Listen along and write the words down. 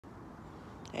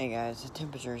Hey guys, the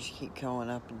temperatures keep going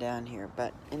up and down here,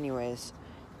 but anyways,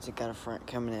 it's got a front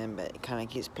coming in, but it kind of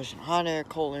keeps pushing hot air,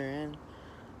 cold air in.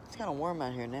 It's kind of warm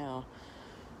out here now.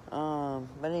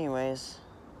 But anyways,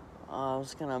 I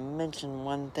was gonna mention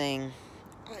one thing.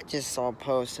 I just saw a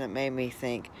post that made me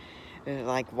think,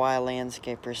 like, why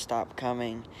landscapers stop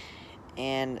coming,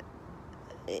 and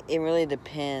it really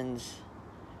depends.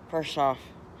 First off,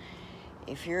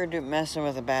 if you're messing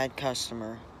with a bad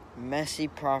customer, messy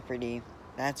property,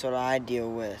 that's what I deal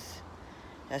with.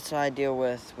 That's what I deal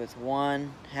with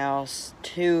one house.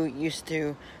 Two used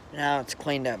to, now it's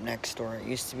cleaned up next door. It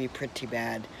used to be pretty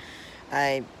bad.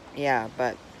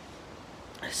 But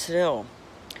still,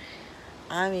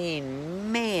 I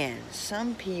mean, man,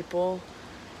 some people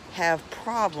have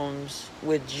problems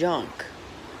with junk.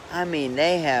 I mean,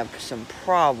 they have some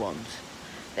problems.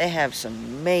 They have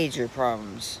some major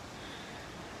problems.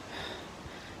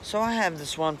 So I have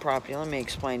this one property. Let me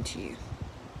explain to you.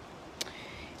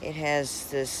 It has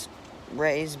this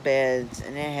raised beds,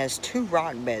 and it has two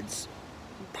rock beds,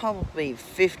 probably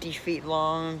 50 feet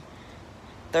long,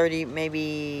 30,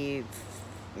 maybe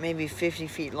 50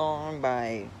 feet long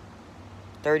by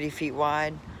 30 feet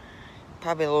wide,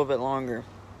 probably a little bit longer.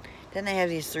 Then they have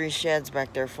these three sheds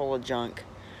back there full of junk.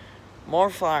 More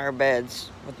flower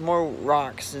beds with more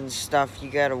rocks and stuff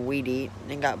you gotta weed eat.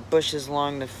 They got bushes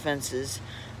along the fences,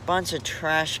 bunch of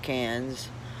trash cans,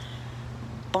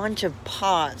 bunch of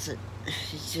pots that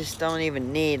you just don't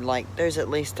even need. Like, there's at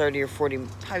least 30 or 40,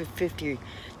 probably 50,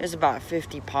 there's about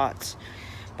 50 pots.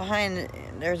 Behind,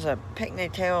 there's a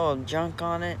picnic table of junk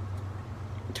on it.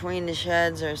 Between the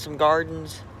sheds, there's some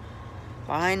gardens.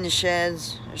 Behind the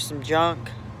sheds, there's some junk.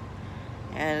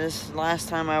 And this last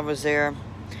time I was there,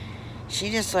 she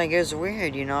just, like, it was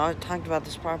weird, you know. I talked about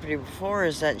this property before,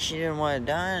 is that she didn't want it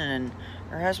done, and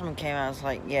her husband came out and was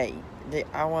like, yeah,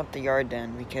 I want the yard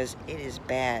done because it is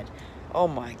bad. Oh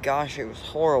my gosh, it was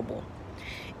horrible.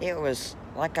 It was,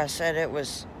 like I said, it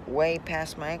was way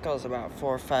past my ankles, about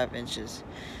 4 or 5 inches.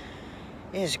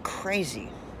 It is crazy.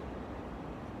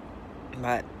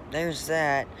 But there's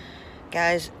that.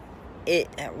 Guys,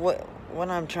 what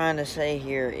I'm trying to say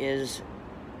here is,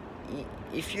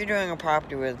 if you're doing a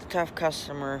property with a tough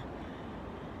customer,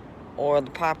 or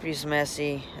the property's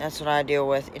messy, that's what I deal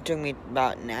with. It took me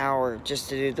about an hour just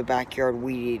to do the backyard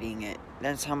weed eating it.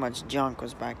 That's how much junk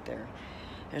was back there.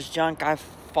 There's junk I've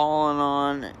fallen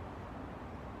on,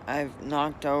 I've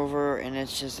knocked over, and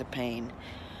it's just a pain.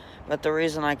 But the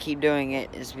reason I keep doing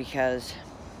it is because,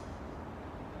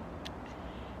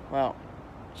 well,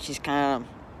 she's kind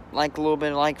of like a little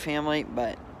bit like family,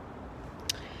 but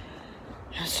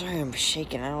I'm sorry I'm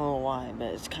shaking. I don't know why,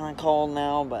 but it's kind of cold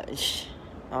now, but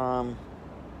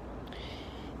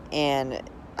and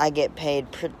I get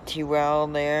paid pretty well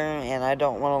there, and I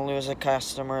don't want to lose a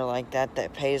customer like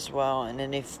that pays well. And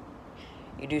then if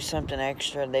you do something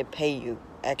extra, they pay you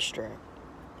extra,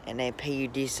 and they pay you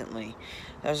decently.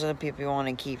 Those are the people you want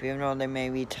to keep, even though they may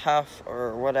be tough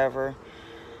or whatever.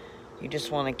 You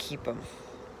just want to keep them.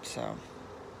 So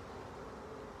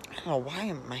I don't know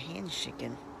why my hand's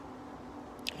shaking,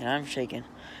 and I'm shaking.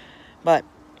 But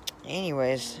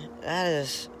anyways, that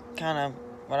is kind of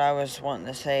what I was wanting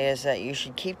to say, is that you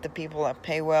should keep the people that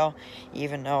pay well,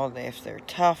 even though if they're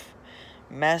tough,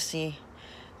 messy.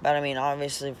 But I mean,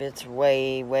 obviously, if it's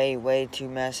way, way, way too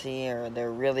messy, or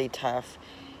they're really tough,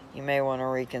 you may want to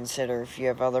reconsider if you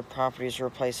have other properties to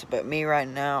replace it. But me right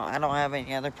now, I don't have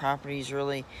any other properties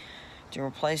really to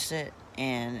replace it,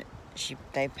 and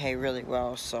they pay really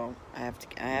well, so I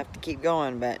have to keep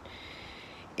going. But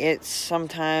it's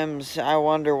sometimes I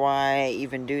wonder why I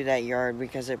even do that yard,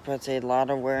 because it puts a lot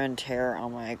of wear and tear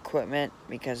on my equipment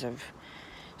because of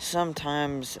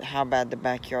sometimes how bad the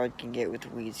backyard can get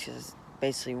with weeds, because it's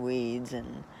basically weeds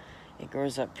and it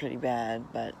grows up pretty bad.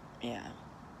 But yeah,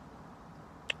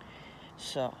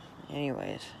 so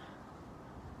anyways,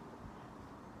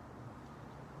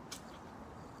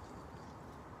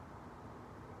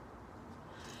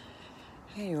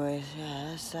 yeah,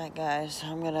 that's that, guys.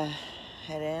 I'm gonna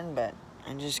head in, but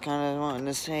I just kind of wanted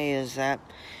to say is that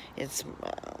it's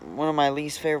one of my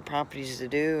least favorite properties to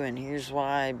do, and here's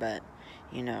why. But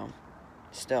you know,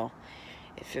 still,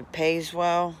 if it pays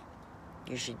well,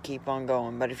 you should keep on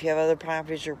going. But if you have other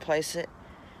properties to replace it,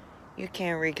 you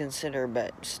can reconsider.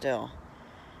 But still,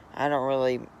 I don't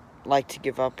really like to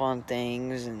give up on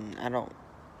things, and I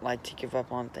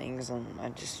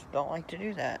just don't like to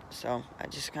do that. So I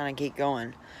just kind of keep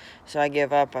going. So I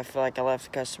give up. I feel like I left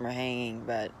the customer hanging,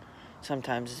 but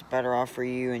sometimes it's better off for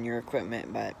you and your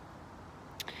equipment. But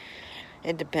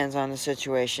it depends on the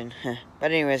situation.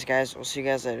 But anyways, guys, we'll see you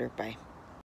guys later. Bye.